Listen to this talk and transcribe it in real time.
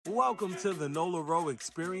welcome to the Nola Rowe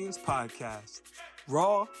Experience Podcast.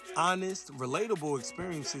 Raw, honest, relatable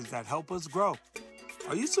experiences that help us grow.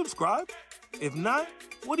 Are you subscribed? If not,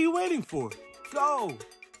 what are you waiting for? Go!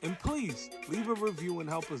 And please, leave a review and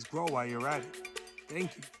help us grow while you're at it.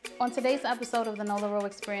 Thank you. On today's episode of the Nola Rowe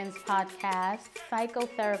Experience Podcast,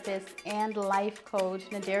 psychotherapist and life coach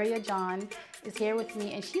Nadaria John is here with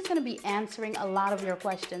me, and she's going to be answering a lot of your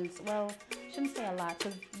questions. Well, I shouldn't say a lot,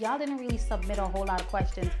 because y'all didn't really submit a whole lot of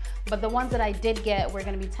questions, but the ones that I did get, we're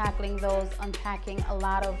going to be tackling those, unpacking a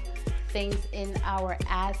lot of things in our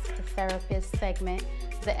Ask a Therapist segment,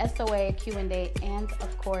 the SOA Q&A, and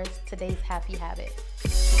of course, today's Happy Habit.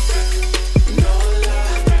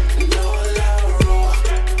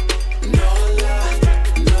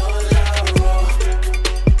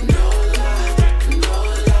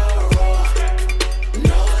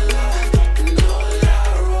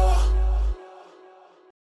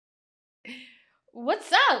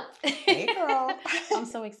 What's up? Hey, girl. I'm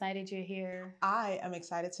so excited you're here. I am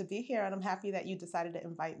excited to be here, and I'm happy that you decided to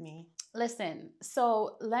invite me. Listen,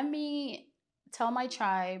 so let me tell my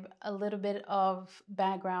tribe a little bit of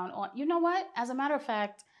background on, you know what? As a matter of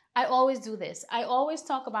fact, I always do this. I always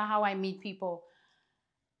talk about how I meet people.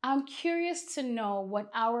 I'm curious to know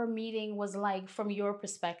what our meeting was like from your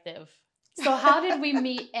perspective. So how did we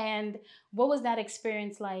meet, and what was that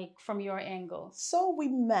experience like from your angle? So we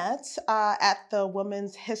met at the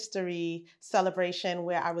Women's History celebration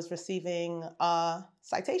where I was receiving a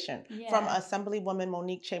citation from Assemblywoman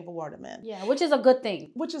Monique Chamber-Waterman. Yeah, which is a good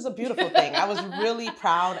thing. Which is a beautiful thing. I was really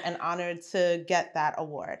proud and honored to get that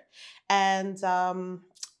award. And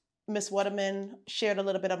Miss Waterman shared a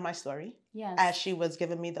little bit of my story as she was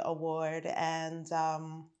giving me the award. And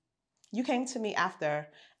you came to me after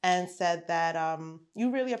and said that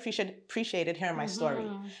you really appreciated hearing my story,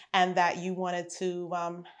 and that you wanted to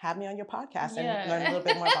have me on your podcast and learn a little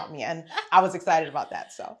bit more about me. And I was excited about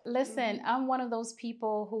that. So listen, I'm one of those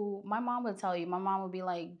people who, my mom would tell you, my mom would be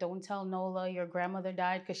like, don't tell Nola your grandmother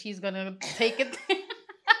died because she's going to take it.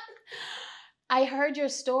 I heard your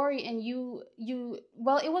story, and you,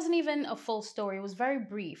 well, it wasn't even a full story. It was very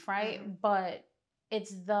brief, right? Mm-hmm. But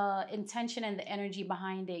it's the intention and the energy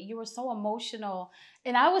behind it. You were so emotional.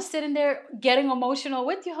 And I was sitting there getting emotional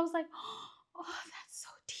with you. I was like, oh, that's so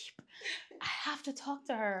deep. I have to talk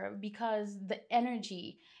to her, because the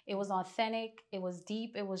energy, it was authentic, it was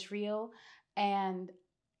deep, it was real. And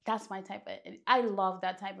that's my type of, I love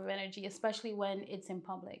that type of energy, especially when it's in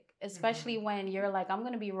public, especially when you're like, I'm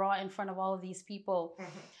going to be raw in front of all of these people.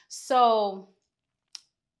 So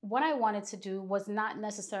what I wanted to do was not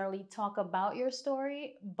necessarily talk about your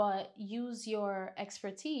story, but use your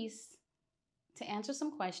expertise to answer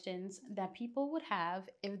some questions that people would have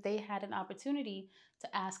if they had an opportunity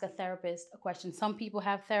to ask a therapist a question. Some people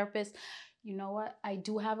have therapists. You know what? I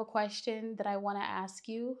do have a question that I want to ask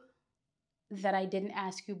you that I didn't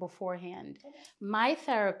ask you beforehand. My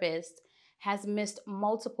therapist has missed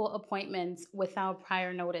multiple appointments without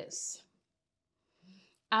prior notice.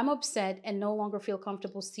 I'm upset and no longer feel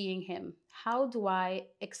comfortable seeing him. How do I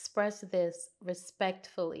express this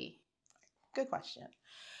respectfully? Good question.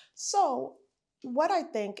 So what I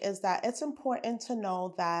think is that it's important to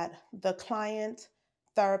know that the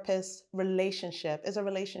client-therapist relationship is a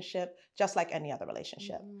relationship just like any other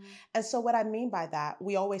relationship. And so what I mean by that,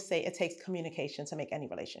 we always say it takes communication to make any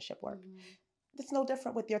relationship work. It's no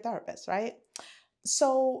different with your therapist, right?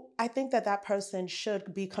 So I think that that person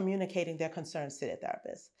should be communicating their concerns to their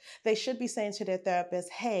therapist. They should be saying to their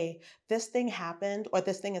therapist, hey, this thing happened, or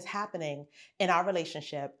this thing is happening in our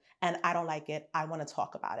relationship, and I don't like it. I want to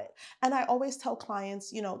talk about it. And I always tell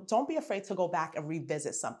clients, don't be afraid to go back and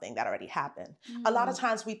revisit something that already happened. A lot of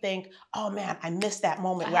times we think, oh man, I missed that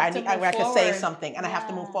moment where I can say something and I have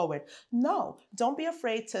to move forward. No, don't be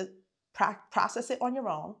afraid to process it on your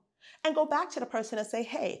own. And go back to the person and say,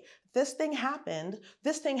 hey, this thing happened.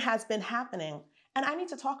 This thing has been happening, and I need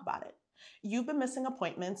to talk about it. You've been missing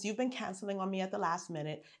appointments. You've been canceling on me at the last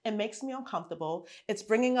minute. It makes me uncomfortable. It's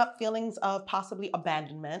bringing up feelings of possibly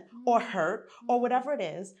abandonment or hurt or whatever it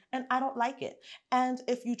is, and I don't like it. And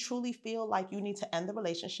if you truly feel like you need to end the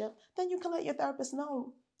relationship, then you can let your therapist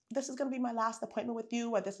know, this is going to be my last appointment with you,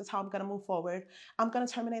 or this is how I'm going to move forward. I'm going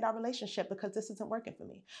to terminate our relationship because this isn't working for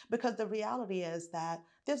me. Because the reality is that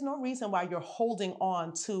there's no reason why you're holding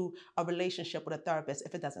on to a relationship with a therapist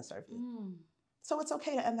if it doesn't serve you. So it's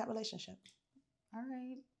okay to end that relationship. All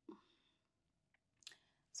right.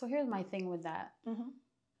 So here's my thing with that.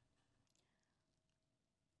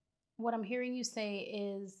 What I'm hearing you say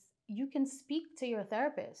is you can speak to your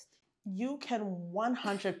therapist. you can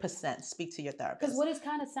 100% speak to your Because therapist. what it's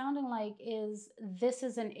kind of sounding like is this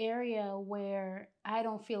is an area where I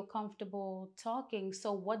don't feel comfortable talking.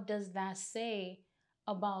 So what does that say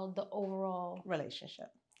about the overall? Relationship.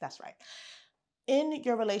 That's right. In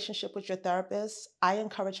your relationship with your therapist, I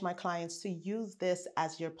encourage my clients to use this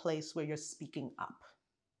as your place where you're speaking up.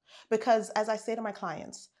 Because as I say to my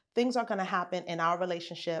clients, things are going to happen in our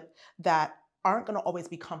relationship that aren't going to always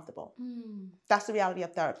be comfortable. That's the reality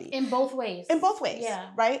of therapy. In both ways. In both ways, Yeah.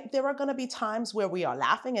 right? There are going to be times where we are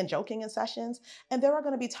laughing and joking in sessions, and there are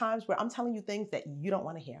going to be times where I'm telling you things that you don't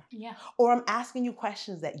want to hear. Yeah. Or I'm asking you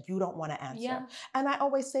questions that you don't want to answer. Yeah. And I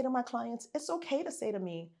always say to my clients, it's okay to say to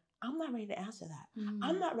me, I'm not ready to answer that.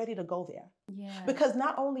 I'm not ready to go there. Yeah. Because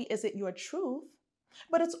not only is it your truth,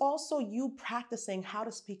 but it's also you practicing how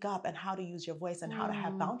to speak up and how to use your voice and how to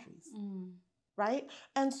have boundaries, right?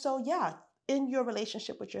 And so, yeah, in your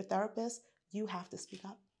relationship with your therapist, you have to speak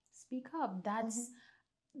up. Speak up.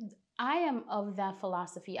 I am of that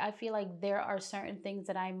philosophy. I feel like there are certain things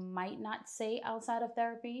that I might not say outside of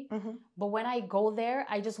therapy, but when I go there,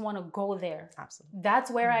 I just want to go there. Absolutely.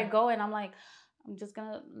 That's where I go, and I'm like, I'm just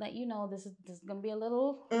gonna let you know this is gonna be a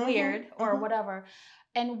little weird or whatever.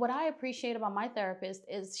 And what I appreciate about my therapist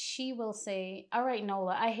is she will say, all right,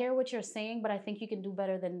 Nola, I hear what you're saying, but I think you can do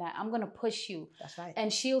better than that. I'm gonna push you. That's right.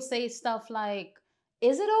 And she'll say stuff like,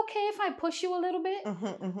 is it okay if I push you a little bit?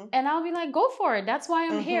 And I'll be like, go for it. That's why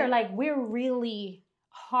I'm here. Like, we're really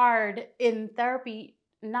hard in therapy,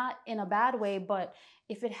 not in a bad way, but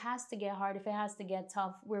if it has to get hard, if it has to get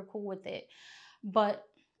tough, we're cool with it. But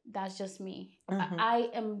that's just me. I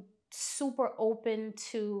am super open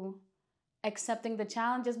to accepting the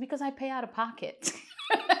challenges because I pay out of pocket.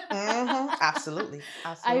 Absolutely.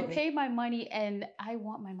 I pay my money and I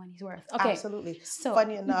want my money's worth. Okay. Absolutely. So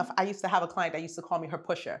funny enough, I used to have a client that used to call me her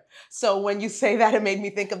pusher. So when you say that, it made me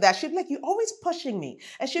think of that. She'd be like, you're always pushing me.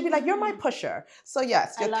 And she'd be like, you're my pusher. So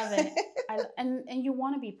yes. I love it. And you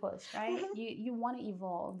want to be pushed, right? You want to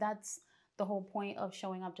evolve. That's the whole point of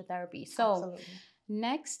showing up to therapy. So Absolutely.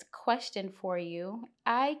 Next question for you.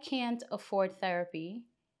 I can't afford therapy,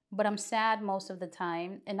 but I'm sad most of the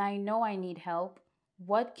time and I know I need help.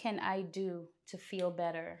 What can I do to feel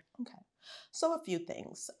better? Okay. So a few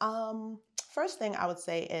things. First thing I would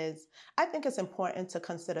say is I think it's important to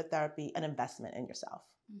consider therapy an investment in yourself.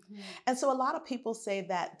 And so a lot of people say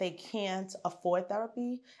that they can't afford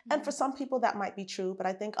therapy. And for some people that might be true, but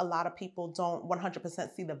I think a lot of people don't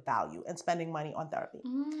 100% see the value in spending money on therapy.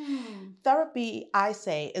 Therapy, I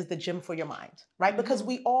say, is the gym for your mind, right? Because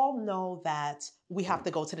we all know that we have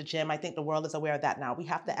to go to the gym. I think the world is aware of that now. We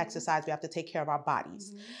have to exercise. We have to take care of our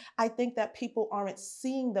bodies. I think that people aren't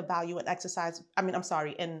seeing the value in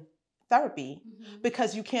in therapy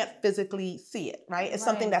because you can't physically see it, right? It's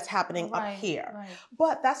something that's happening up here.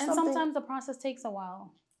 But that's something. And sometimes the process takes a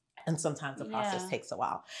while. And sometimes the process takes a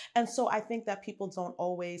while. And so I think that people don't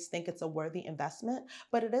always think it's a worthy investment,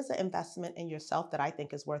 but it is an investment in yourself that I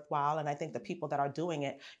think is worthwhile. And I think the people that are doing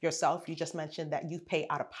it yourself, you just mentioned that you pay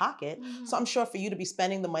out of pocket. So I'm sure for you to be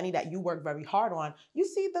spending the money that you work very hard on, you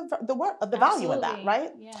see the value in that,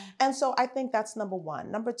 right? Yeah. And so I think that's number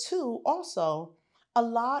one. Number two, also, a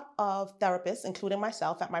lot of therapists, including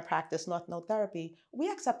myself at my practice, North Node Therapy, we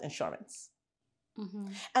accept insurance.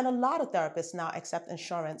 And a lot of therapists now accept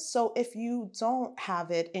insurance. So if you don't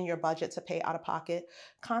have it in your budget to pay out of pocket,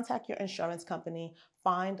 contact your insurance company,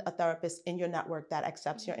 find a therapist in your network that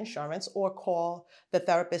accepts your insurance, or call the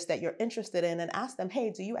therapist that you're interested in and ask them,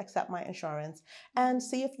 hey, do you accept my insurance? And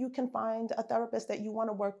see if you can find a therapist that you want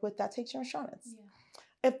to work with that takes your insurance.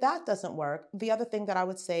 If that doesn't work, the other thing that I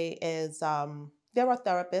would say is there are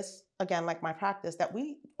therapists, again, like my practice, that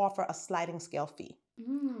we offer a sliding scale fee.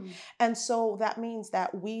 And so that means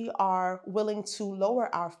that we are willing to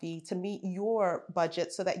lower our fee to meet your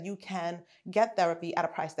budget so that you can get therapy at a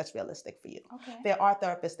price that's realistic for you. There are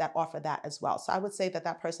therapists that offer that as well. So I would say that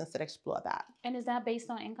that person should explore that. And is that based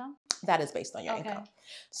on income? That is based on your income.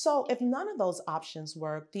 So if none of those options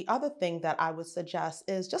work, the other thing that I would suggest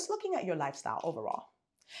is just looking at your lifestyle overall.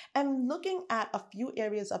 And looking at a few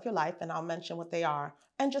areas of your life, and I'll mention what they are,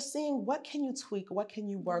 and just seeing what can you tweak, what can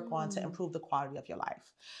you work on to improve the quality of your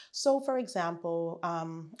life. So for example,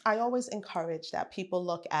 I always encourage that people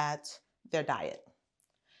look at their diet,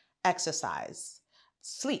 exercise,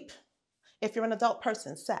 sleep, if you're an adult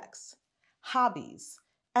person, sex, hobbies,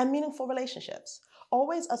 and meaningful relationships.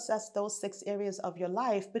 Always assess those 6 areas of your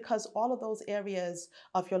life because all of those areas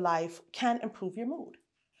of your life can improve your mood.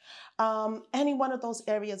 Any one of those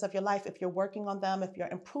areas of your life, if you're working on them, if you're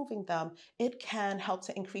improving them, it can help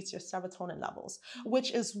to increase your serotonin levels,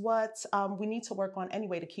 which is what we need to work on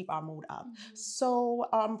anyway to keep our mood up. So,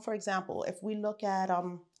 for example, if we look at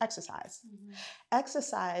exercise,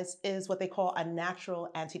 exercise is what they call a natural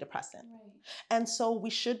antidepressant. Right. And so we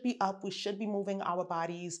should be up, we should be moving our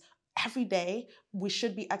bodies every day. We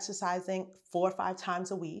should be exercising 4 or 5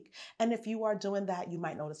 times a week. And if you are doing that, you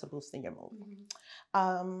might notice a boost in your mood.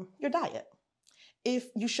 Your diet. If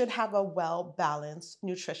you should have a well-balanced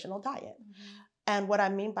nutritional diet. And what I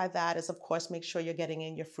mean by that is, of course, make sure you're getting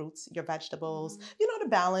in your fruits, your vegetables, to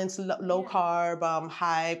balance low carb,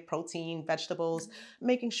 high protein vegetables,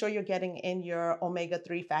 making sure you're getting in your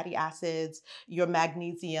omega-3 fatty acids, your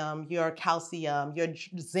magnesium, your calcium, your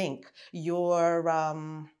zinc, your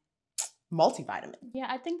multivitamin. Yeah,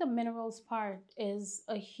 I think the minerals part is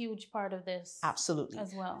a huge part of this. Absolutely.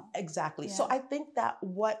 As well. Exactly. Yeah. So I think that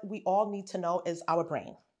what we all need to know is our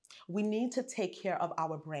brain. We need to take care of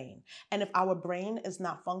our brain. And if our brain is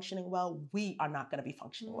not functioning well, we are not going to be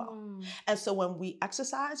functioning well. And so when we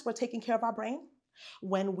exercise, we're taking care of our brain.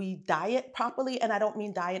 When we diet properly, and I don't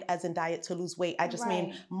mean diet as in diet to lose weight, I just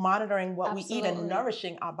mean monitoring what we eat and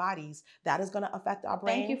nourishing our bodies, that is going to affect our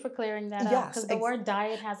brain. Thank you for clearing that up, because the word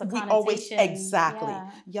diet has a connotation. We always, exactly.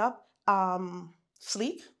 Yep.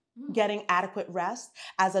 Sleep, getting adequate rest.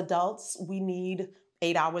 As adults, we need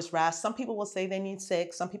 8 hours rest. Some people will say they need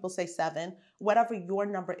 6, some people say 7. Whatever your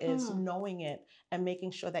number is, knowing it and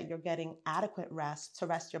making sure that you're getting adequate rest to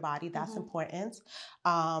rest your body, that's important.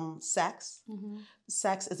 Sex.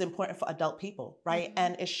 Sex is important for adult people, right?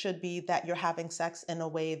 And it should be that you're having sex in a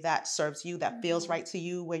way that serves you, that feels right to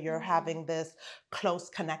you, where you're having this close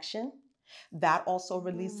connection. That also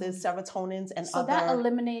releases serotonins and so other... that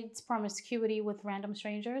eliminates promiscuity with random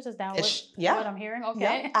strangers? Is that what I'm hearing? Okay.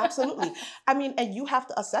 Yeah, absolutely. I mean, and you have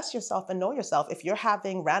to assess yourself and know yourself. If you're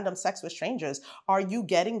having random sex with strangers, are you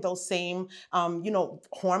getting those same,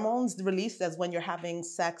 hormones released as when you're having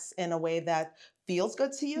sex in a way that feels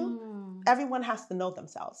good to you? Everyone has to know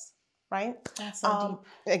themselves, right? That's so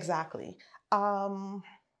deep. Exactly.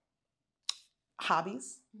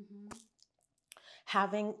 Hobbies.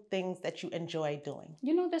 Having things that you enjoy doing.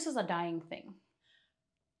 This is a dying thing.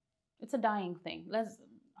 It's a dying thing.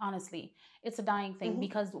 Honestly, it's a dying thing,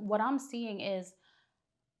 because what I'm seeing is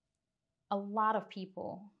a lot of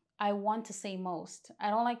people, I want to say most. I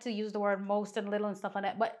don't like to use the word most and little and stuff like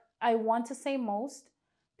that, but I want to say most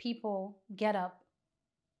people get up,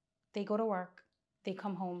 they go to work, they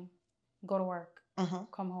come home, go to work,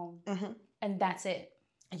 come home, and that's it.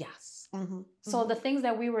 Yes. So the things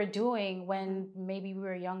that we were doing when maybe we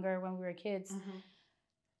were younger, when we were kids,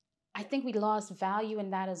 I think we lost value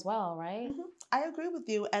in that as well, right? I agree with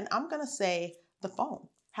you. And I'm going to say the phone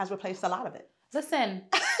has replaced a lot of it. Listen.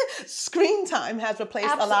 Screen time has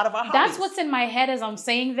replaced a lot of our hobbies. That's what's in my head as I'm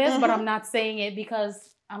saying this, but I'm not saying it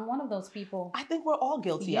because I'm one of those people. I think we're all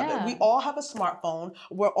guilty of it. We all have a smartphone.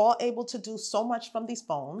 We're all able to do so much from these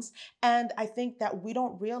phones. And I think that we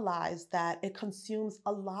don't realize that it consumes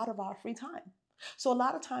a lot of our free time. So a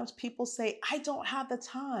lot of times people say, I don't have the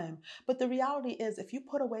time. But the reality is, if you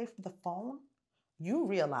put away the phone, you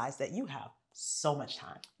realize that you have so much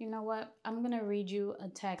time. You know what? I'm going to read you a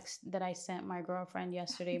text that I sent my girlfriend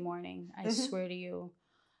yesterday morning. I swear to you.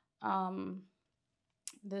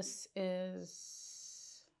 This is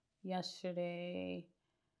yesterday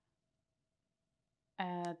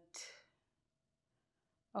I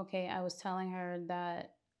was telling her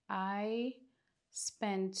that I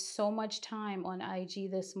spent so much time on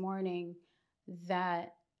IG this morning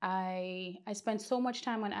that I spent so much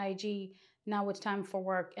time on IG, now it's time for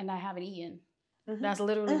work and I haven't eaten. That's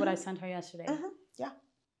literally what I sent her yesterday.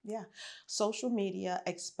 Yeah. Social media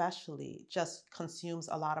especially just consumes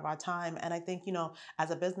a lot of our time. And I think, as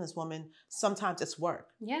a businesswoman, sometimes it's work,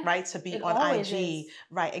 right? To be on IG. Is.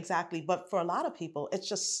 Right, exactly. But for a lot of people, it's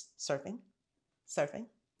just surfing.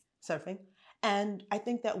 And I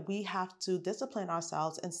think that we have to discipline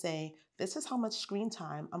ourselves and say, this is how much screen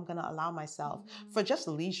time I'm going to allow myself for just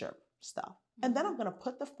leisure stuff. And then I'm going to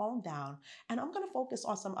put the phone down and I'm going to focus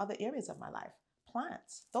on some other areas of my life.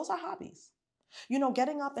 Plants, those are hobbies.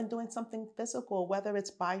 Getting up and doing something physical, whether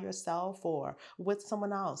it's by yourself or with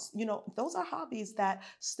someone else, those are hobbies that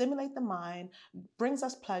stimulate the mind, brings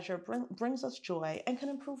us pleasure, brings us joy, and can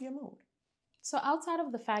improve your mood. So outside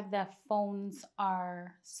of the fact that phones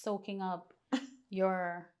are soaking up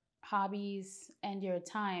your hobbies and your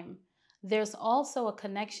time, there's also a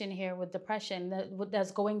connection here with depression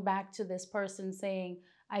that's going back to this person saying,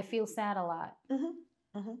 I feel sad a lot.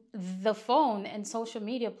 The phone and social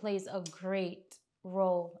media plays a great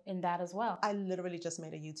role in that as well? I literally just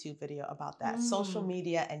made a YouTube video about that. Social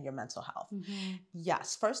media and your mental health. Mm-hmm.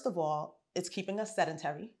 Yes, first of all, it's keeping us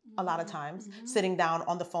sedentary a lot of times, Mhm. sitting down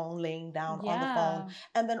on the phone, laying down on the phone.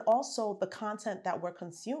 And then also the content that we're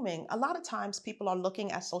consuming. A lot of times people are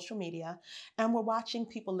looking at social media and we're watching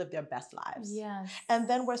people live their best lives. Yes. And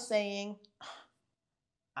then we're saying,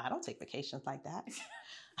 I don't take vacations like that.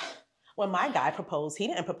 When my guy proposed, he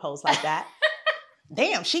didn't propose like that.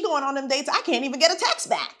 Damn, she going on them dates. I can't even get a text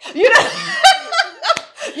back. You know?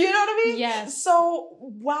 You know what I mean? Yes. So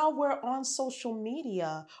while we're on social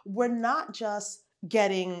media, we're not just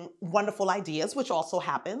getting wonderful ideas, which also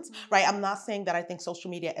happens, right? I'm not saying that I think social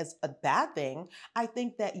media is a bad thing. I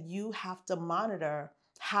think that you have to monitor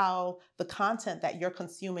how the content that you're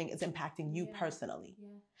consuming is impacting you personally. Yeah.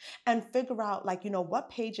 And figure out, like, what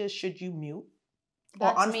pages should you mute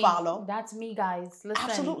That's or unfollow? That's me, guys. Listen.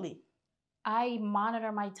 Absolutely. I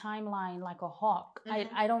monitor my timeline like a hawk.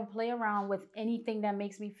 Mm-hmm. I don't play around with anything that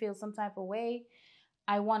makes me feel some type of way.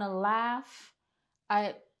 I want to laugh.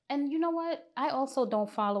 And you know what? I also don't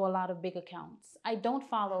follow a lot of big accounts. I don't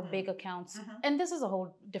follow big accounts. Mm-hmm. And this is a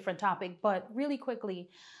whole different topic, but really quickly,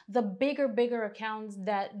 the bigger accounts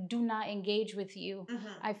that do not engage with you,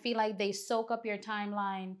 I feel like they soak up your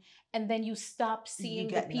timeline and then you stop seeing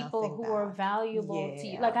the people who are valuable to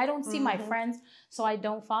you. Like I don't see my friends, so I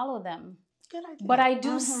don't follow them. Good idea. But I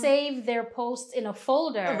do save their posts in a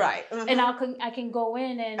folder. Right. And I can go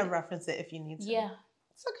in and reference it if you need to. Yeah.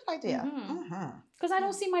 It's a good idea. Because I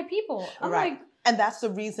don't see my people. I'm right. like, and that's the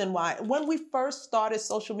reason why when we first started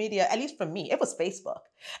social media, at least for me, it was Facebook.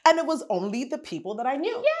 And it was only the people that I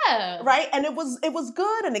knew. Yeah. Right? And it was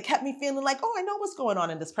good, and it kept me feeling like, oh, I know what's going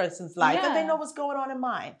on in this person's life, and they know what's going on in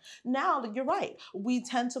mine. Now, you're right. We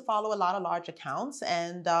tend to follow a lot of large accounts,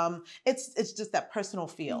 and it's just that personal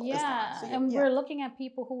feel. Yeah. So, and we're looking at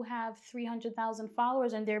people who have 300,000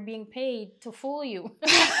 followers, and they're being paid to fool you.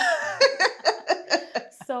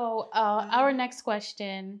 So our next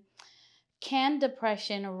question, can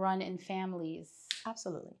depression run in families?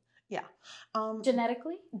 Absolutely. Yeah.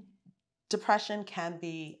 Genetically? Depression can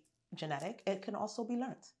be genetic. It can also be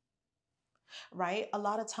learned. Right? A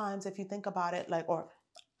lot of times if you think about it,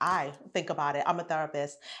 I think about it, I'm a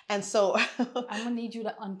therapist. And so I'm going to need you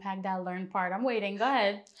to unpack that learned part. I'm waiting. Go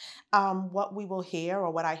ahead. What we will hear, or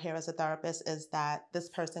what I hear as a therapist, is that this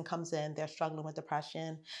person comes in, they're struggling with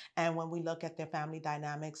depression. And when we look at their family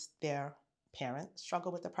dynamics, their parents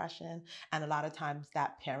struggle with depression. And a lot of times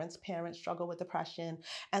that parents' parents struggle with depression.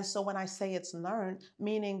 And so when I say it's learned,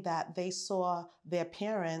 meaning that they saw their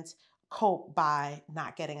parents cope by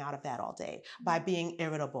not getting out of that all day, by being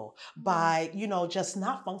irritable, by, just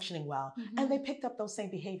not functioning well. And they picked up those same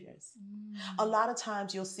behaviors. A lot of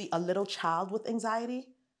times you'll see a little child with anxiety.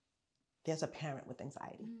 There's a parent with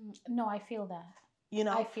anxiety. No, I feel that.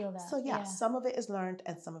 I feel that. So some of it is learned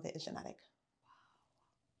and some of it is genetic.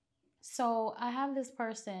 So I have this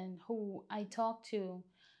person who I talk to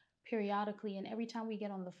periodically, and every time we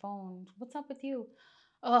get on the phone, what's up with you?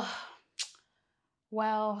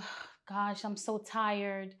 Well, gosh, I'm so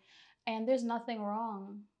tired. And there's nothing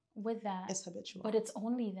wrong with that. It's habitual. But it's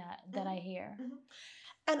only that I hear.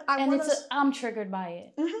 And I'm triggered by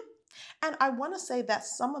it. And I want to say that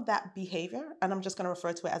some of that behavior, and I'm just going to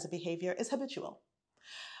refer to it as a behavior, is habitual.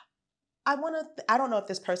 I don't know if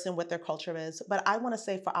this person, what their culture is, but I want to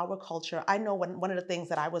say for our culture, I know one of the things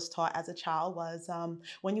that I was taught as a child was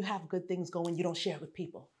when you have good things going, you don't share it with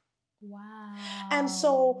people. Wow. And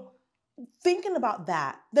so thinking about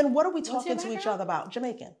that, then what are we talking to each other about?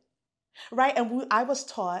 Jamaican. Right? And I was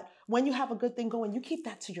taught when you have a good thing going, you keep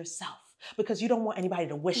that to yourself because you don't want anybody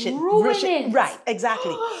to wish it. Ruin it. Right,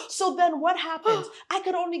 exactly. So then what happens? I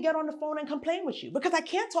could only get on the phone and complain with you because I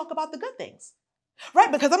can't talk about the good things.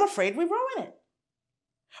 Right? Because I'm afraid we ruin it.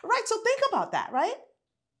 Right? So think about that, right?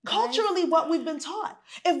 Culturally, what we've been taught.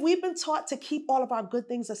 If we've been taught to keep all of our good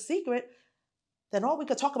things a secret, then all we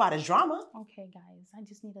could talk about is drama. Okay, guys, I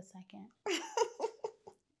just need a second.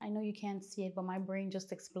 I know you can't see it, but my brain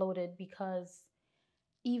just exploded because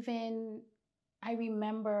even I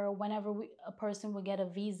remember whenever a person would get a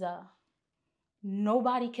visa,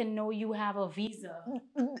 nobody can know you have a visa.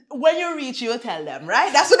 When you reach, you'll tell them,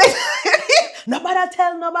 right? That's what they say. Nobody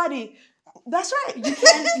tell nobody. That's right.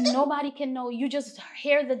 Nobody can know. You just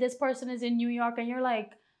hear that this person is in New York and you're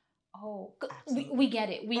like, Oh, Absolutely. we get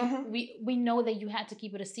it. Mhm. We know that you had to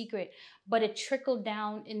keep it a secret, but it trickled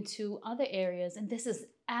down into other areas, and this is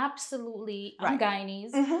absolutely. I'm Right.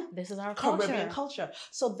 Guyanese. Mhm. This is our Caribbean culture. culture.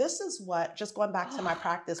 So this is what, just going back to my Oh,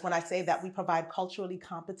 practice, when I say that we provide culturally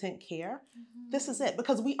competent care, this is mhm. it,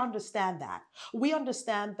 because we understand that. We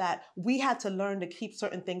understand that we had to learn to keep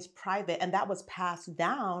certain things private, and that was passed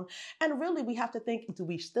down. And really, we have to think, do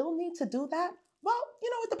we still need to do that? Well,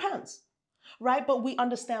 it depends, right? But we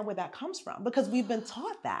understand where that comes from because we've been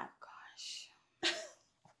taught that. Gosh,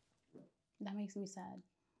 that makes me sad.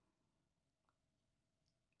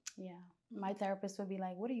 Yeah, my therapist would be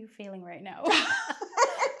like, "What are you feeling right now?"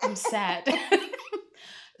 I'm sad.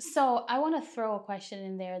 So I want to throw a question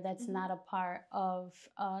in there that's Mhm. not a part of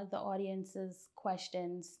the audience's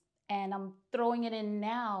questions, and I'm throwing it in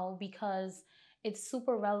now because it's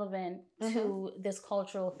super relevant Mhm. to this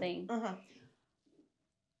cultural thing. Mhm.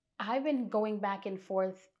 I've been going back and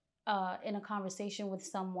forth in a conversation with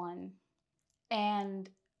someone, and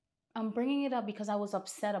I'm bringing it up because I was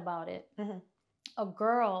upset about it. Mhm. A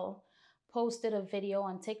girl posted a video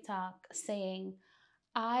on TikTok saying,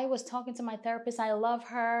 I was talking to my therapist. I love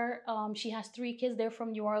her. She has 3 kids. They're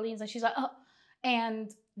from New Orleans. And she's like, oh.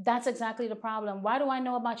 And that's exactly the problem. Why do I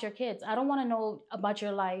know about your kids? I don't want to know about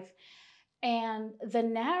your life. And the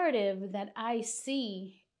narrative that I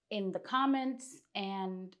see in the comments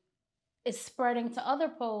and is spreading to other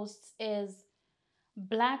posts is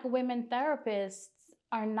Black women therapists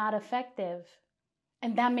are not effective.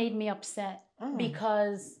 And that made me upset Mm.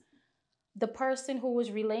 because the person who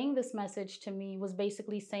was relaying this message to me was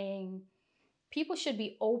basically saying people should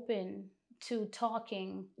be open to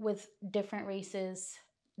talking with different races,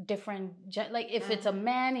 like if it's a Mhm.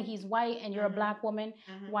 man and he's white and you're a Mhm. Black woman,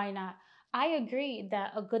 Mhm. why not? I agree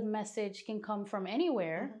that a good message can come from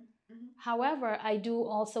anywhere. Mhm. Mhm. However, I do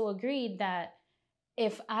also agree that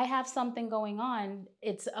if I have something going on,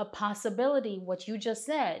 it's a possibility, what you just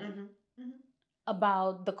said Mhm. Mhm.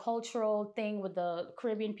 about the cultural thing with the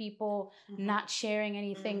Caribbean people Mhm. not sharing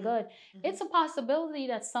anything Mhm. good. It's Mhm. a possibility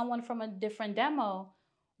that someone from a different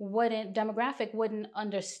demographic wouldn't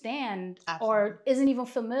understand Absolutely. or isn't even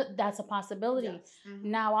familiar. That's a possibility. Yes. Mhm.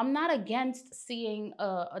 Now, I'm not against seeing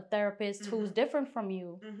a therapist who's Mhm. different from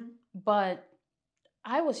you, Mhm. but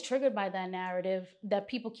I was triggered by that narrative that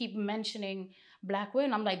people keep mentioning Black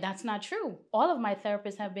women. I'm like, that's not true. All of my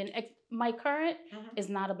therapists have been, my current Mhm. is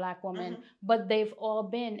not a Black woman, Mhm. but they've all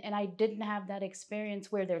been. And I didn't have that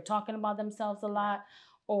experience where they're talking about themselves a lot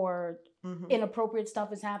or Mhm. inappropriate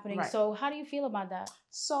stuff is happening. Right. So, how do you feel about that?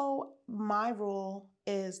 So my rule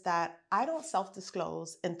is that I don't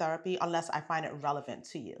self-disclose in therapy unless I find it relevant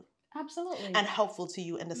to you Absolutely. and helpful to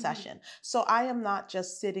you in the Mhm. session. So I am not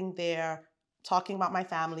just sitting there talking about my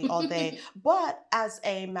family all day, but as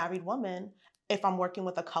a married woman, if I'm working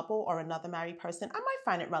with a couple or another married person, I might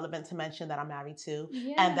find it relevant to mention that I'm married too and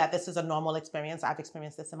Yeah. that this is a normal experience. I've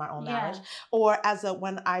experienced this in my own marriage. Yeah. Or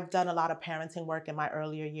when I've done a lot of parenting work in my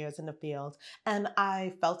earlier years in the field, and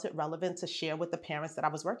I felt it relevant to share with the parents that I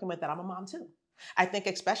was working with that I'm a mom too. I think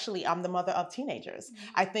especially I'm the mother of teenagers. Mhm.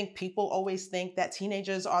 I think people always think that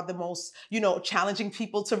teenagers are the most, challenging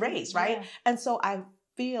people to raise, right? Yeah. And so I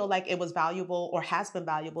feel like it was valuable or has been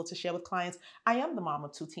valuable to share with clients. I am the mom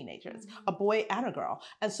of 2 teenagers, Mhm. a boy and a girl.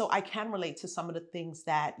 And so I can relate to some of the things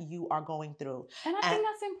that you are going through. And I And think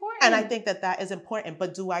that's and I important. think that that is important.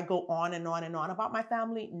 But do I go on and on and on about my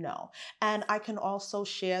family? No. And I can also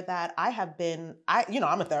share that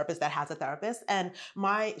I'm a therapist that has a therapist, and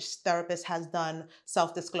my therapist has done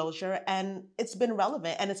self disclosure, and it's been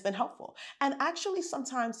relevant and it's been helpful. And actually,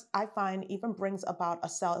 sometimes I find even brings about a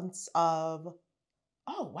sense of,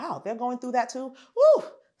 oh, wow, they're going through that too. Woo!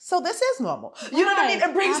 So this is normal. You know what I mean? Right.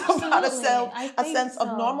 It brings about Absolutely. I a think sense of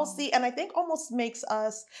so. normalcy, and I think almost makes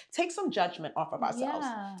us take some judgment off of ourselves.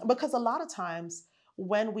 Yeah. Because a lot of times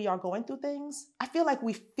when we are going through things, I feel like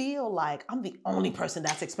we feel like I'm the only person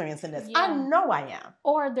that's experiencing this. I Yeah. know I am.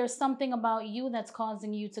 Or there's something about you that's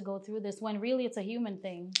causing you to go through this when really it's a human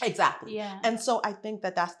thing. Exactly. Yeah. And so I think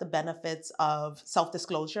that that's the benefits of self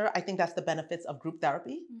disclosure. I think that's the benefits of group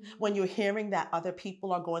therapy. Mhm. When you're hearing that other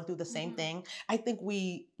people are going through the same Mhm. thing, I think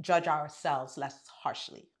we judge ourselves less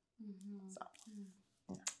harshly. Mhm. So,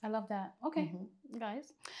 yeah. I love that. Okay, Mhm.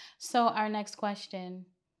 guys. So, our next question,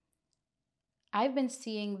 I've been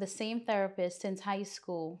seeing the same therapist since high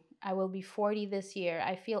school. I will be 40 this year.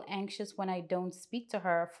 I feel anxious when I don't speak to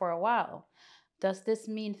her for a while. Does this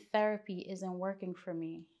mean therapy isn't working for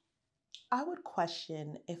me? I would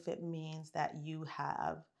question if it means that you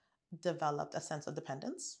have developed a sense of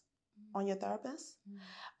dependence. on your therapist.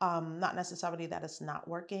 Not necessarily that it's not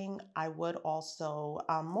working. I would also,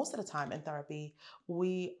 most of the time in therapy,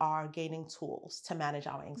 we are gaining tools to manage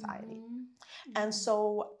our anxiety. And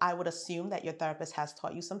so I would assume that your therapist has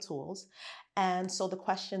taught you some tools. And so the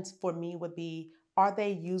questions for me would be, are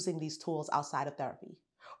they using these tools outside of therapy?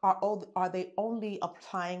 Are they only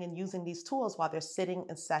applying and using these tools while they're sitting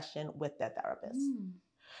in session with their therapist?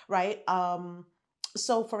 Right?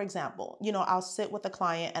 So for example, I'll sit with a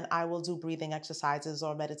client and I will do breathing exercises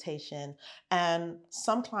or meditation. And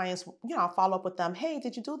some clients, I'll follow up with them. Hey,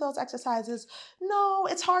 did you do those exercises? No,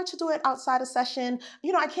 it's hard to do it outside a session.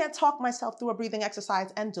 I can't talk myself through a breathing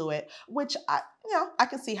exercise and do it, which I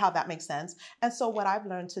can see how that makes sense. And so what I've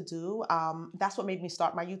learned to do, that's what made me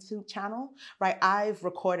start my YouTube channel, right? I've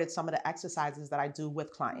recorded some of the exercises that I do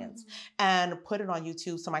with clients and put it on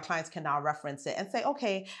YouTube so my clients can now reference it and say,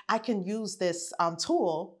 okay, I can use this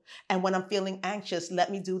tool. And when I'm feeling anxious,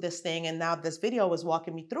 let me do this thing. And now this video is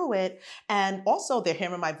walking me through it. And also they're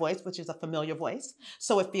hearing my voice, which is a familiar voice.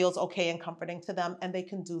 So it feels okay and comforting to them and they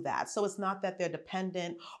can do that. So it's not that they're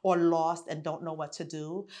dependent or lost and don't know what to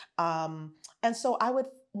do. And so I would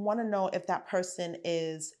want to know if that person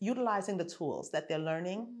is utilizing the tools that they're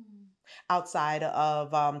learning outside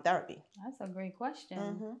of therapy. That's a great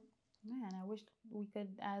question. Man, I wish we could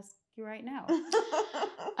ask you right now.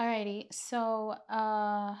 Alrighty. So,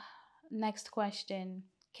 next question.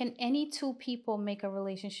 Can any two people make a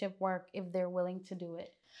relationship work if they're willing to do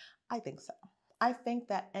it? I think so. I think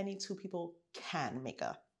that any two people can make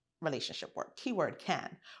a relationship work. Keyword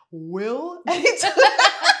can. Will any two...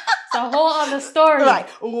 It's a whole other story. Right.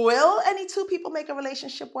 Will any two people make a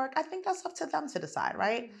relationship work? I think that's up to them to decide,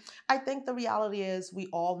 right? I think the reality is we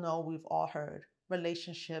all know, we've all heard,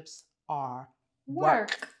 relationships are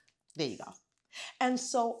work. There you go. And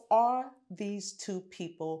so are these two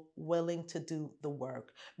people willing to do the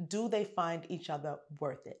work? Do they find each other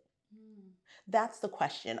worth it? That's the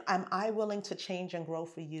question. Am I willing to change and grow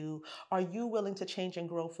for you? Are you willing to change and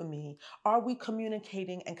grow for me? Are we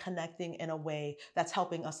communicating and connecting in a way that's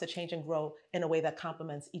helping us to change and grow in a way that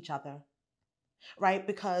complements each other? Right?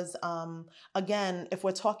 Because again, if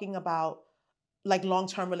we're talking about like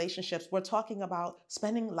long-term relationships, we're talking about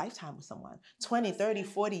spending lifetime with someone, 20, 30,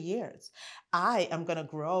 40 years. I am going to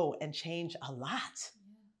grow and change a lot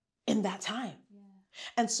in that time.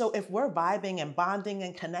 And so if we're vibing and bonding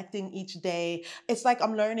and connecting each day, it's like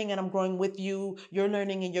I'm learning and I'm growing with you. You're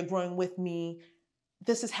learning and you're growing with me.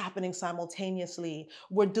 This is happening simultaneously.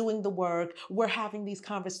 We're doing the work. We're having these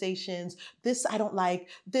conversations. This I don't like.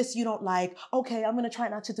 This you don't like. Okay, I'm going to try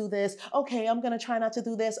not to do this. Okay, I'm going to try not to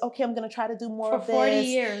do this. Okay, I'm going to try to do more of this. For 40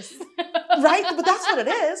 years. Right? But that's what it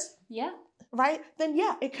is. Yeah. Right? Then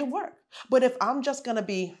yeah, it can work. But if I'm just going to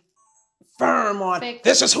be firm on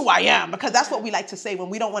this is who I am, because that's what we like to say when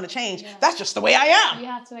we don't want to change. Yeah. That's just the way I am. You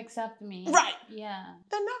have to accept me. Right. Yeah.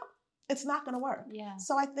 Then no, it's not going to work. Yeah.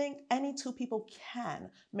 So I think any two people can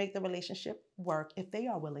make the relationship work if they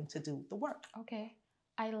are willing to do the work. Okay.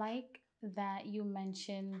 I like that you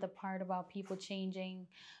mentioned the part about people changing,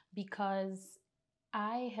 because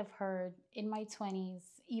I have heard in my 20s,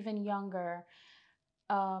 even younger,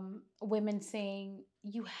 women saying,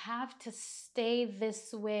 you have to stay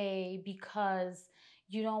this way because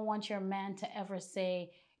you don't want your man to ever say,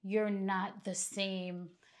 you're not the same.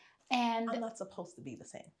 And I'm not supposed to be the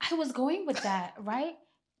same. I was going with that, right?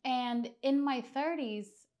 And in my 30s,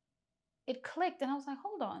 it clicked and I was like,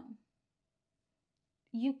 hold on.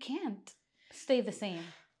 You can't stay the same.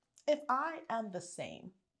 If I am the same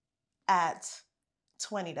at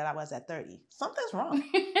 20 that I was at 30, something's wrong.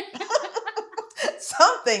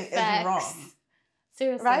 Something is wrong.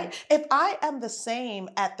 Seriously. Right? If I am the same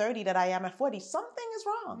at 30 that I am at 40, something is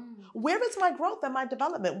wrong. Where is my growth and my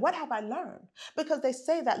development? What have I learned? Because they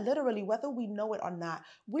say that literally, whether we know it or not,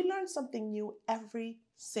 we learn something new every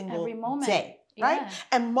single day. Right? Yeah.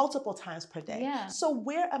 And multiple times per day. Yeah. So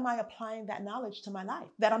where am I applying that knowledge to my life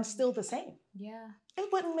that I'm still the same? Yeah. It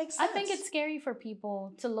wouldn't make sense. I think it's scary for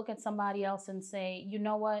people to look at somebody else and say, you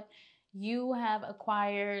know what? You have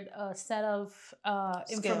acquired a set of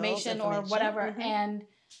information or whatever, and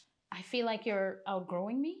I feel like you're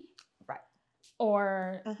outgrowing me. Right.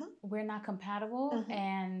 Or we're not compatible,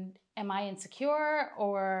 and am I insecure,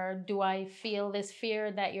 or do I feel this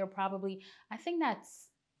fear that you're probably... I think that's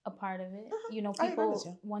a part of it. You know,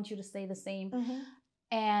 people want you to stay the same.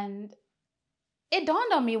 And it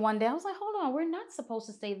dawned on me one day, I was like, hold on, we're not supposed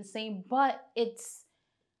to stay the same, but it's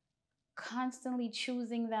constantly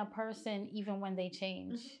choosing that person even when they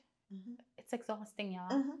change. It's exhausting,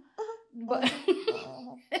 y'all. But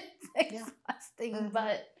it's exhausting,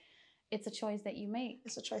 but It's a choice that you make.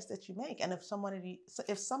 It's a choice that you make. And if somebody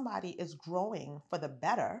is growing for the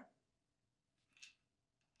better,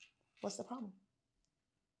 what's the problem?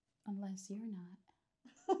 Unless you're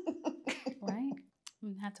not. Right?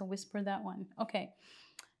 I had to whisper that one. Okay.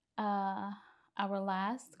 Our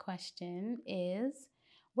last question is,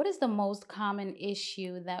 what is the most common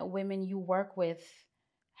issue that women you work with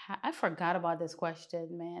I forgot about this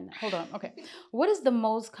question, man. Hold on. Okay. What is the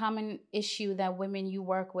most common issue that women you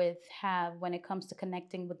work with have when it comes to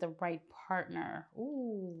connecting with the right partner?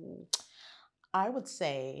 Ooh. I would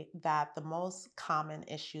say that the most common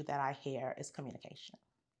issue that I hear is communication.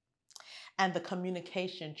 And the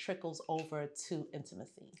communication trickles over to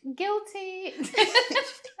intimacy. Guilty.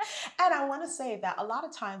 And I want to say that a lot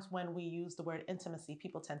of times when we use the word intimacy,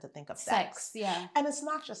 people tend to think of sex. Yeah. And it's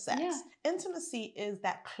not just sex. Yeah. Intimacy is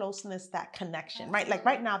that closeness, that connection, right? Like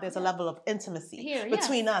right now, there's a level of intimacy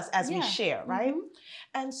between us as we share, right? Mm-hmm.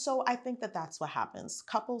 And so I think that that's what happens.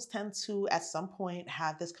 Couples tend to, at some point,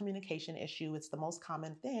 have this communication issue. It's the most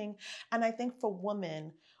common thing. And I think for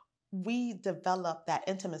women, we develop that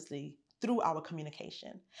intimacy through our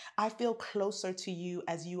communication. I feel closer to you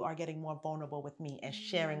as you are getting more vulnerable with me and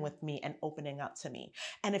sharing with me and opening up to me.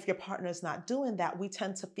 And if your partner is not doing that, we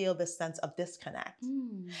tend to feel this sense of disconnect.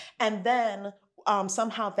 And then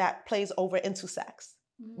somehow that plays over into sex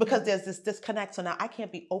because there's this disconnect. So now I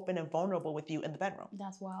can't be open and vulnerable with you in the bedroom.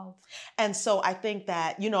 That's wild. And so I think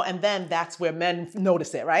that, and then that's where men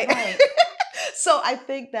notice it, right? So I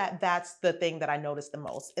think that that's the thing that I notice the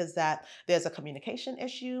most is that there's a communication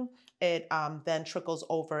issue. It then trickles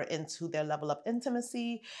over into their level of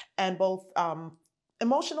intimacy and both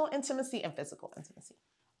emotional intimacy and physical intimacy.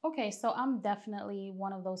 Okay, so I'm definitely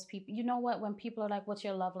one of those people. You know what? When people are like, what's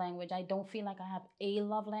your love language? I don't feel like I have a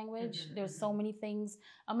love language. There's so many things.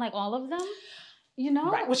 I'm like, all of them,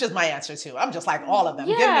 Right, which is my answer too. I'm just like, all of them.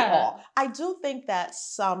 Yeah. Give me all. I do think that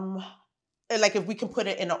like if we can put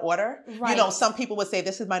it in an order, some people would say,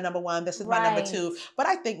 this is my number one, this is my number two. But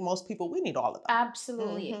I think most people, we need all of them.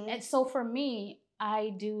 Absolutely. And so for me,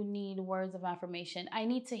 I do need words of affirmation. I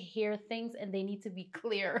need to hear things and they need to be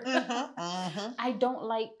clear. I don't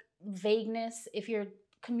like vagueness. If you're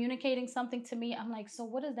communicating something to me, I'm like, so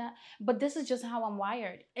what is that? But this is just how I'm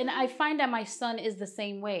wired. And I find that my son is the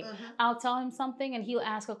same way. I'll tell him something and he'll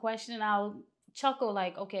ask a question and I'll chuckle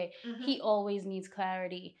like, okay, he always needs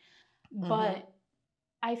clarity. But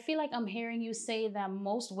I feel like I'm hearing you say that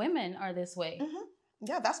most women are this way.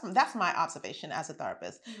 Yeah, that's my observation as a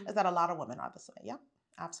therapist, is that a lot of women are this way. Yeah,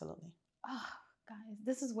 absolutely. Oh, guys,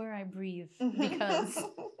 this is where I breathe because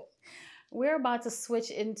we're about to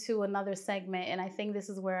switch into another segment. And I think this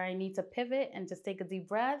is where I need to pivot and just take a deep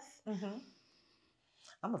breath. I'm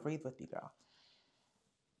going to breathe with you, girl.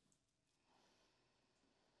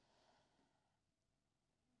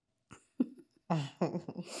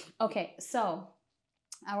 Okay, so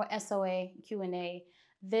our SOA Q&A,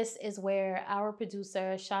 this is where our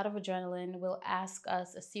producer, Shot of Adrenaline, will ask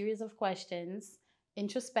us a series of questions,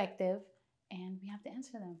 introspective, and we have to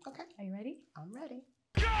answer them. Okay. Are you ready? I'm ready.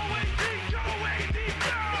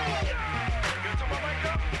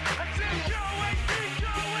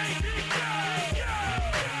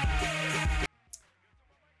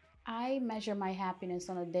 I measure my happiness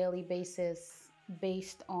on a daily basis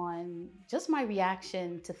based on just my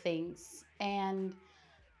reaction to things. And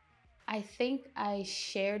I think I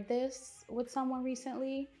shared this with someone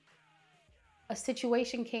recently. A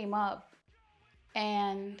situation came up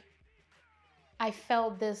and I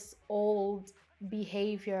felt this old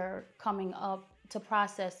behavior coming up to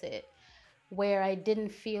process it, where I didn't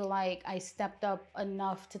feel like I stepped up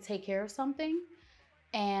enough to take care of something.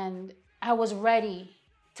 And I was ready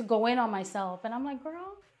to go in on myself. And I'm like,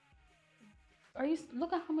 girl,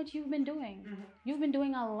 look at how much you've been doing. You've been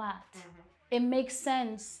doing a lot. It makes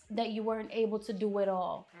sense that you weren't able to do it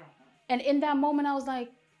all. And in that moment, I was like,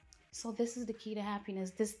 so this is the key to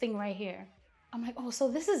happiness, this thing right here. I'm like, oh, so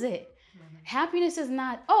this is it. Happiness is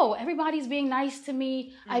not, oh, everybody's being nice to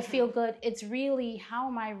me, I feel good. It's really, how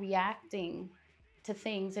am I reacting to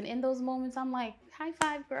things? And in those moments, I'm like, high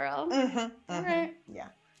five, girl. All right. Yeah.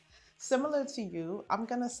 Similar to you, I'm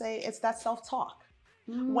going to say it's that self-talk.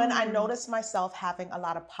 When I notice myself having a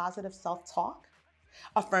lot of positive self-talk,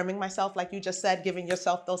 affirming myself, like you just said, giving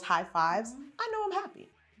yourself those high fives, I know I'm happy.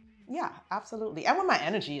 Yeah, absolutely. And when my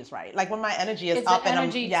energy is right, like when my energy is up and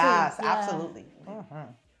I'm, yes, absolutely.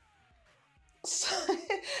 So,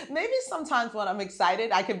 maybe sometimes when I'm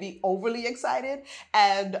excited, I can be overly excited.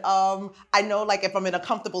 And I know like if I'm in a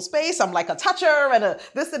comfortable space, I'm like a toucher and a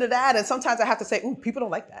this and a that. And sometimes I have to say, ooh, people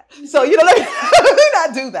don't like that. So, let me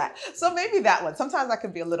not do that. So maybe that one. Sometimes I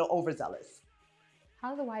can be a little overzealous.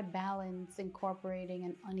 How do I balance incorporating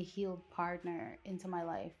an unhealed partner into my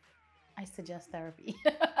life? I suggest therapy.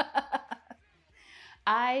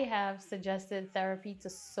 I have suggested therapy to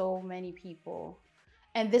so many people.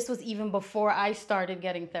 And this was even before I started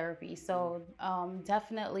getting therapy. So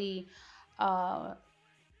definitely uh,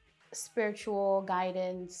 spiritual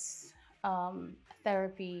guidance,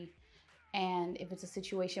 therapy. And if it's a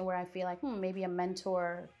situation where I feel like maybe a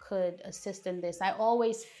mentor could assist in this, I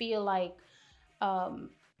always feel like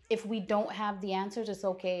if we don't have the answers, it's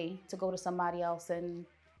okay to go to somebody else and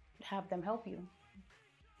have them help you.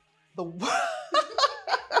 The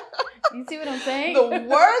You see what I'm saying? the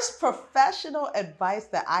worst professional advice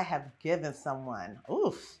that I have given someone.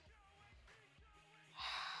 Oof.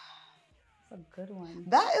 That's a good one.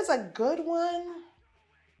 That is a good one.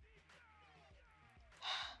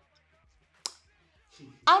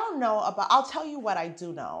 I don't know I'll tell you what I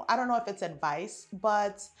do know. I don't know if it's advice,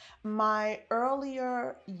 but my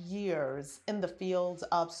earlier years in the field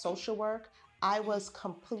of social work, I was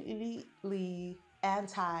completely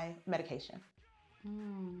anti-medication.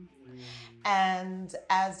 And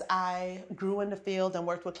as I grew in the field and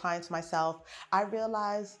worked with clients myself, I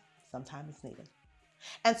realized sometimes it's needed.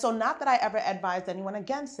 And so not that I ever advised anyone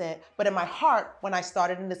against it, but in my heart, when I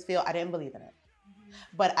started in this field, I didn't believe in it.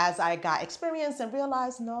 But as I got experience and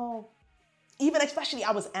realized, no, even especially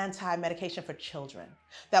I was anti-medication for children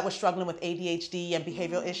that were struggling with ADHD and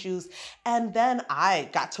behavioral issues. And then I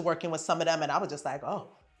got to working with some of them and I was just like, oh,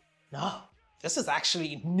 no, this is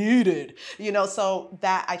actually needed. So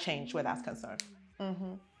that I changed where that's concerned.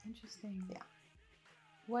 Interesting. Yeah.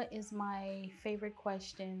 What is my favorite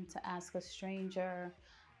question to ask a stranger?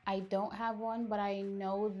 I don't have one, but I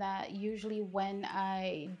know that usually when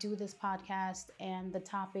I do this podcast and the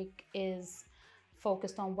topic is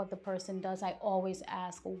focused on what the person does, I always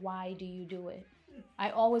ask, why do you do it? I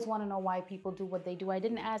always want to know why people do what they do. I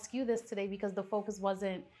didn't ask you this today because the focus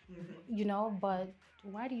wasn't, but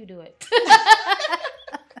why do you do it?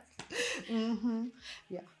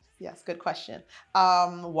 Yeah. Yes, good question.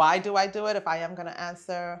 Why do I do it? If I am going to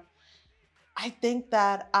answer, I think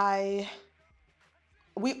that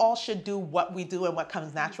we all should do what we do and what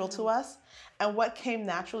comes natural to us. And what came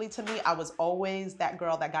naturally to me, I was always that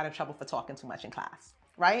girl that got in trouble for talking too much in class,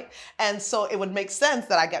 right? And so it would make sense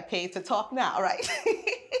that I get paid to talk now, right?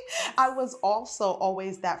 I was also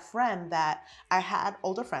always that friend that I had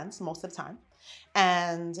older friends most of the time.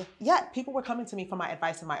 And yet people were coming to me for my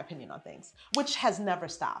advice and my opinion on things, which has never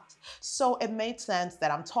stopped. So it made sense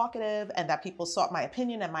that I'm talkative and that people sought my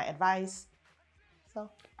opinion and my advice.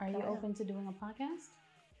 So are you open to doing a podcast?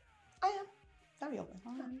 I am very open.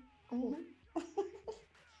 All right. Cool.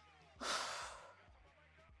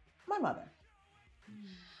 My mother.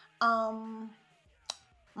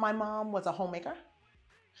 My mom was a homemaker.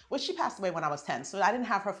 Well, she passed away when I was 10, so I didn't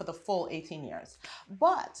have her for the full 18 years.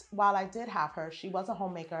 But while I did have her, she was a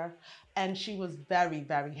homemaker and she was very,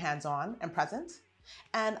 very hands-on and present.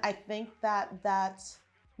 And I think that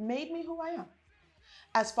made me who I am.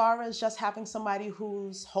 As far as just having somebody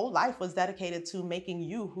whose whole life was dedicated to making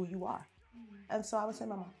you who you are. And so I would say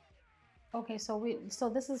my mom. Okay, so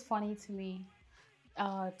this is funny to me.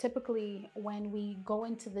 Typically, when we go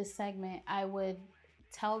into this segment, I would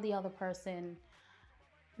tell the other person,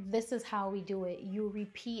 this is how we do it. You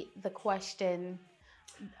repeat the question,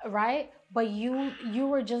 right? But you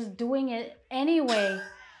were just doing it anyway.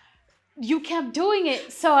 You kept doing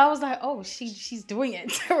it. So I was like, oh, she's doing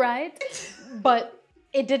it, right? But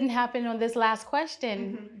it didn't happen on this last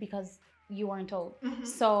question because you weren't told.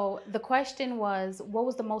 So the question was, what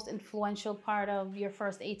was the most influential part of your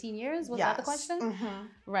first 18 years? Was that the question?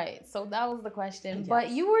 Right. So that was the question. Yes. But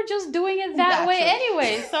you were just doing it that way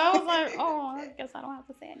anyway. So I was like, oh, I guess I don't have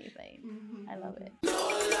to say anything. I love it.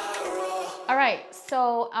 All right.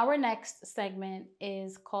 So our next segment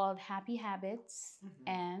is called Happy Habits.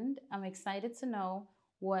 And I'm excited to know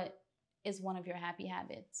what is one of your happy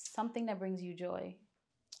habits, something that brings you joy.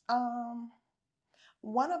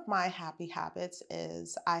 One of my happy habits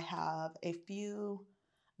is I have a few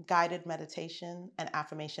guided meditation and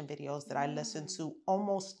affirmation videos that I listen to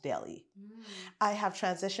almost daily. I have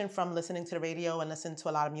transitioned from listening to the radio and listening to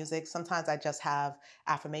a lot of music. Sometimes I just have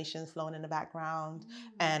affirmations flowing in the background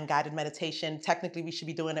and guided meditation. Technically, we should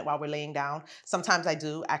be doing it while we're laying down. Sometimes I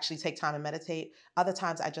do actually take time and meditate. Other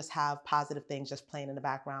times I just have positive things just playing in the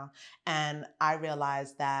background. And I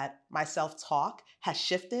realize that my self-talk has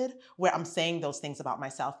shifted where I'm saying those things about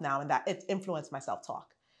myself now and that it influenced my self-talk.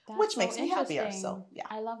 Which makes me happier. So yeah.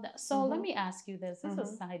 I love that. So let me ask you this. This is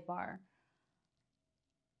a sidebar.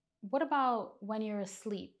 What about when you're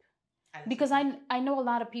asleep? Because I know a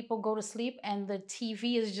lot of people go to sleep and the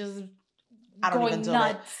TV is just I don't even going do it.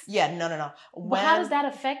 nuts. Yeah, no. But how does that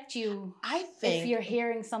affect you I if think you're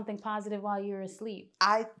hearing something positive while you're asleep?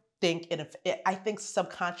 I think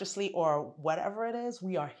subconsciously or whatever it is,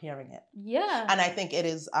 we are hearing it. Yeah. And I think it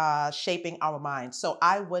is shaping our minds. So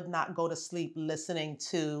I would not go to sleep listening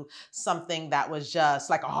to something that was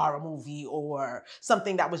just like a horror movie or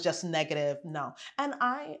something that was just negative. No. And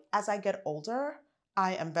as I get older,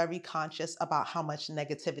 I am very conscious about how much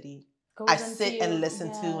negativity I Goes into sit you, and listen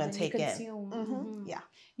yeah, to and and you take in. consume. Mhm. Yeah.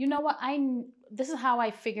 You know what? This is how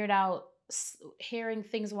I figured out hearing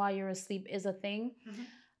things while you're asleep is a thing.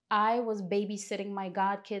 I was babysitting my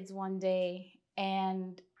godkids one day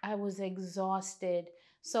and I was exhausted.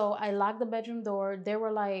 So I locked the bedroom door. They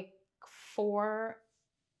were like 4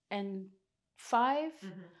 and 5.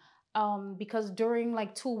 Because during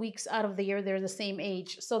like 2 weeks out of the year, they're the same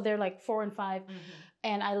age. So they're like 4 and 5.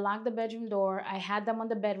 And I locked the bedroom door. I had them on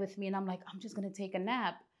the bed with me and I'm like, I'm just going to take a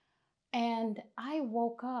nap. And I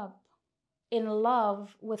woke up in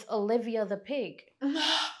love with Olivia the pig.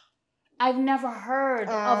 I've never heard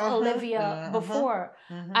of Olivia before.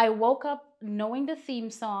 I woke up knowing the theme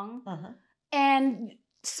song, and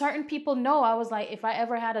certain people know. I was like, if I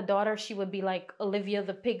ever had a daughter, she would be like Olivia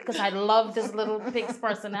the pig because I love this little pig's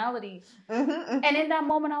personality. And in that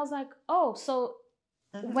moment, I was like, oh, so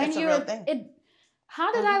when it's a you're real thing.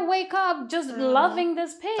 How did I wake up just loving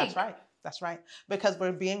this pig? That's right. That's right. Because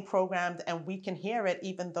we're being programmed and we can hear it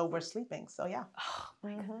even though we're sleeping. So, yeah. Oh,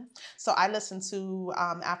 my God. So, I listen to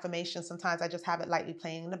affirmations. Sometimes I just have it lightly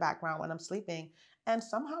playing in the background when I'm sleeping. And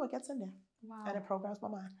somehow it gets in there. Wow. And it programs my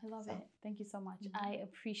mind. I love it. Thank you so much. I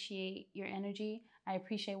appreciate your energy. I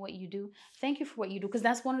appreciate what you do. Thank you for what you do. Because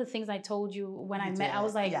that's one of the things I told you when I met. I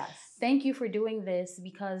was like, thank you for doing this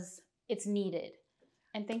because it's needed.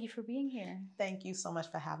 And thank you for being here. Thank you so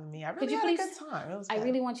much for having me. I really had a good time. It was good. I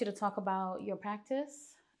really want you to talk about your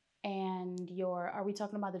practice and are we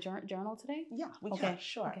talking about the journal today? Yeah, we can.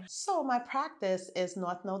 Sure. Okay. So my practice is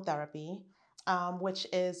North Node Therapy, which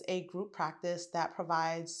is a group practice that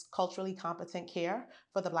provides culturally competent care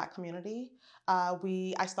for the Black community.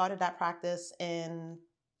 I started that practice in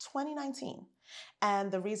 2019. And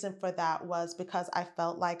the reason for that was because I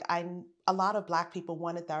felt like a lot of Black people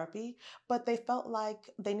wanted therapy, but they felt like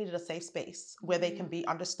they needed a safe space where they can be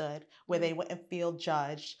understood, where they wouldn't feel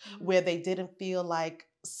judged, where they didn't feel like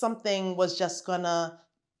something was just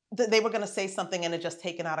they were going to say something and it just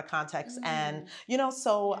taken out of context. And,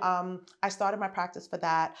 so I started my practice for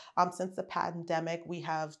that. Since the pandemic, we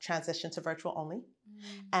have transitioned to virtual only.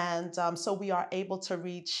 And so we are able to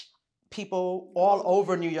reach people all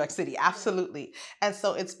over New York City. Absolutely. And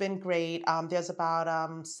so it's been great. There's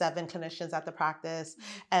about 7 clinicians at the practice.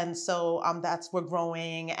 And so we're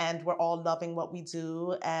growing and we're all loving what we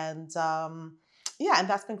do. And and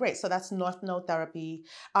that's been great. So that's North Node Therapy.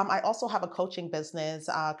 I also have a coaching business,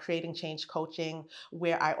 Creating Change Coaching,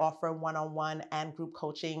 where I offer one-on-one and group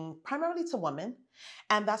coaching primarily to women.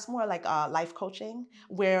 And that's more like life coaching,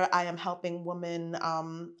 where I am helping women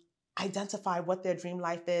identify what their dream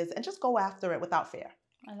life is and just go after it without fear.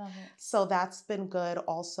 I love it. So that's been good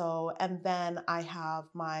also. And then I have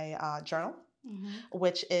my journal,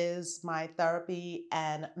 which is my therapy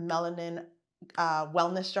and melanin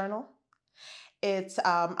wellness journal.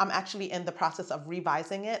 I'm actually in the process of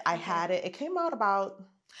revising it. I had it. It came out about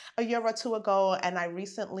a year or 2 ago, and I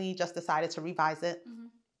recently just decided to revise it.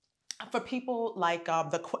 For people like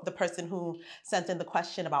the person who sent in the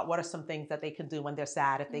question about what are some things that they can do when they're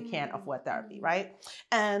sad if they can't afford therapy, right?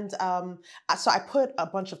 And so I put a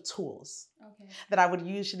bunch of tools that I would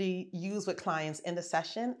usually use with clients in the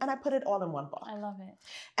session, and I put it all in one book. I love it.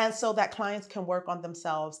 And so that clients can work on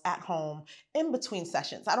themselves at home in between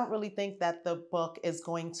sessions. I don't really think that the book is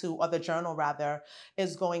going to, or the journal rather,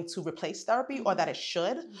 is going to replace therapy or that it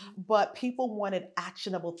should, but people wanted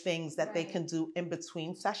actionable things that they can do in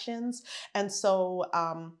between sessions. And so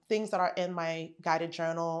things that are in my guided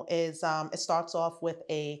journal is it starts off with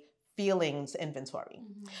a feelings inventory,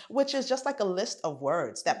 which is just like a list of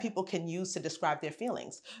words that people can use to describe their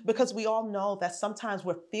feelings. Because we all know that sometimes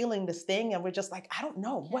we're feeling this thing and we're just like, I don't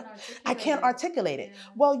know what, I can't articulate it.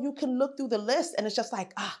 Well, you can look through the list and it's just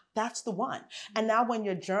like, that's the one. And now when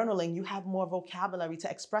you're journaling, you have more vocabulary to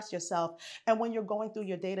express yourself. And when you're going through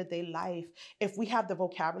your day-to-day life, if we have the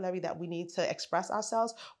vocabulary that we need to express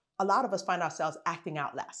ourselves, a lot of us find ourselves acting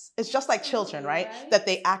out less. It's just like children, right? That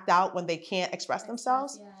they act out when they can't express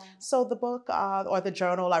themselves. So the book or the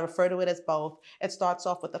journal, I refer to it as both. It starts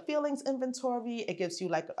off with a feelings inventory. It gives you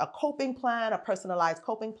like a coping plan, a personalized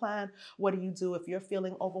coping plan. What do you do if you're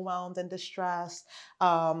feeling overwhelmed and distressed?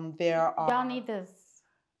 Y'all need this.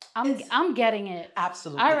 I'm getting it.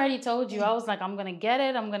 Absolutely. I already told you. I was like, I'm gonna get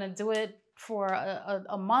it. I'm gonna do it for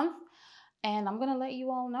a month, and I'm gonna let you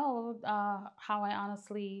all know how I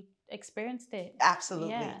honestly experienced it.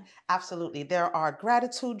 Absolutely. Yeah. Absolutely. There are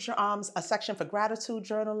gratitude, a section for gratitude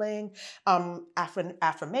journaling,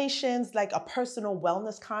 affirmations, like a personal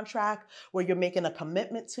wellness contract where you're making a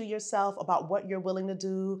commitment to yourself about what you're willing to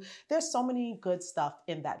do. There's so many good stuff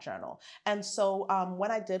in that journal. And so when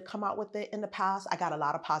I did come out with it in the past, I got a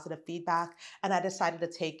lot of positive feedback, and I decided to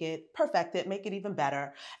take it, perfect it, make it even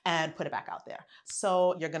better, and put it back out there.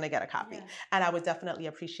 So you're going to get a copy. Yeah. And I would definitely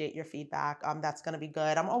appreciate your feedback. That's going to be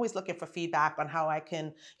good. I'm always looking for feedback on how I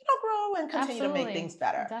can, grow and continue to make things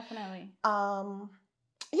better. Definitely.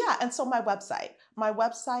 Yeah, and so my website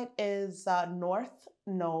is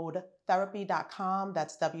northnodetherapy.com.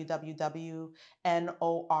 That's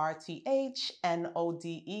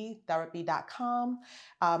www.northnode therapy.com.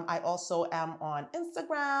 I also am on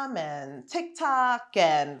Instagram and TikTok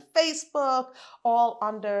and Facebook, all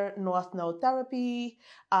under North Node Therapy.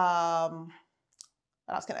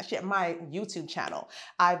 What else can I share? My YouTube channel.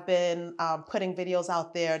 I've been putting videos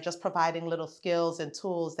out there, just providing little skills and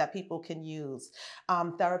tools that people can use.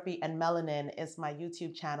 Therapy and Melanin is my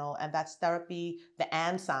YouTube channel, and that's therapy, the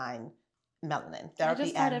and sign, melanin.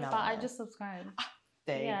 Therapy and Melanin. I just subscribed.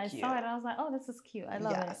 Thank you. Yeah, I saw it and I was like, oh, this is cute. I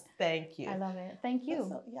love it. Yes, thank you. I love it. Thank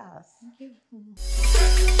you. Yes. Thank you.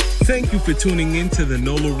 Thank you for tuning in to the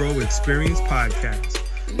Nola Rowe Experience podcast.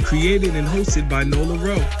 Created and hosted by Nola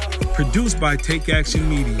Rowe. Produced by Take Action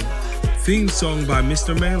Media. Theme song by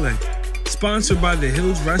Mr. Melee. Sponsored by The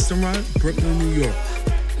Hills Restaurant, Brooklyn, New York.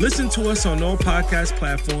 Listen to us on all podcast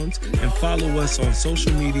platforms and follow us on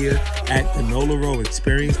social media at the Nola Rowe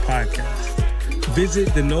Experience Podcast.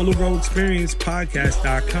 Visit the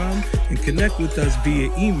NolaRoweExperiencePodcast.com and connect with us via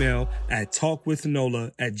email at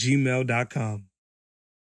talkwithnola@gmail.com.